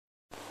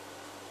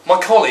My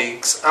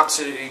colleagues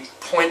absolutely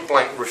point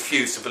blank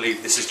refuse to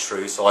believe this is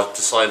true, so I've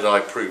decided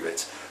I'd prove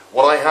it.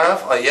 What I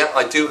have, yeah,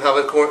 I do have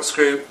a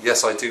corkscrew,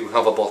 yes I do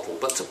have a bottle,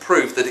 but to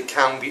prove that it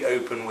can be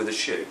opened with a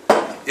shoe.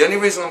 The only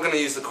reason I'm going to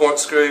use the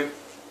corkscrew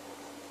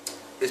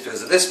is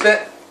because of this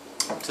bit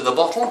to the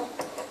bottle.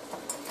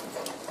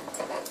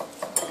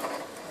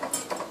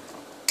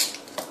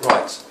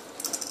 Right,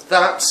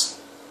 that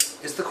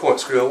is the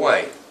corkscrew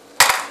away.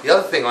 The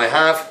other thing I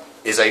have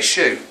is a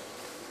shoe.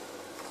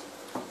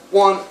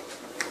 One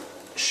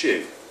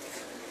shoe.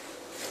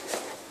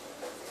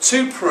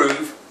 To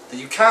prove that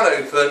you can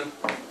open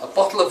a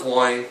bottle of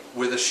wine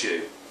with a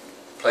shoe.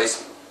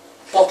 Place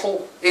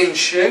bottle in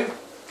shoe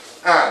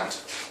and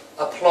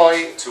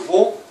apply to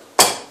wall.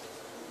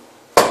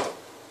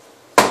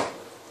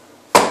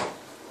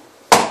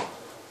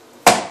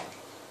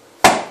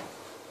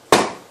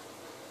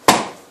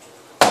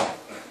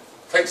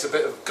 Takes a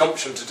bit of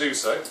gumption to do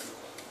so.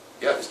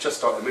 Yeah, it's just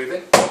started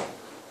moving.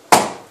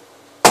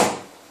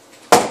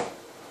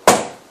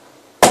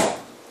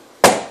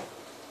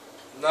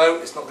 No,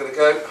 it's not going to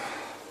go.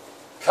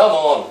 Come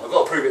on, I've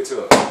got to prove it to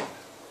them.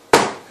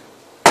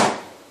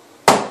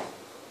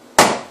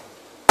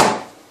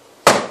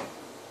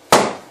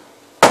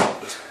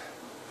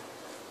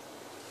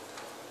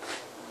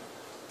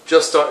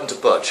 Just starting to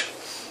budge.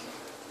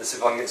 Let's see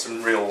if I can get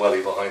some real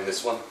welly behind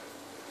this one.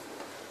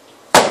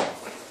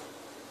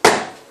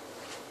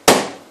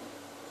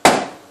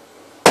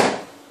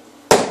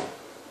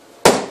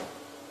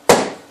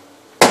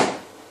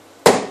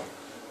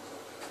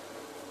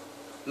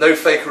 No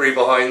fakery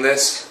behind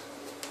this.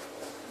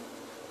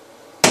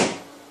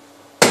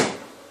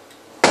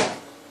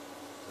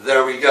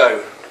 There we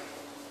go.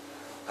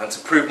 And to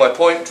prove my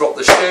point, drop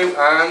the shoe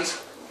and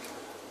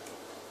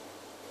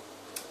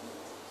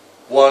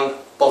one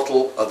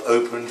bottle of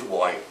opened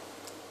wine.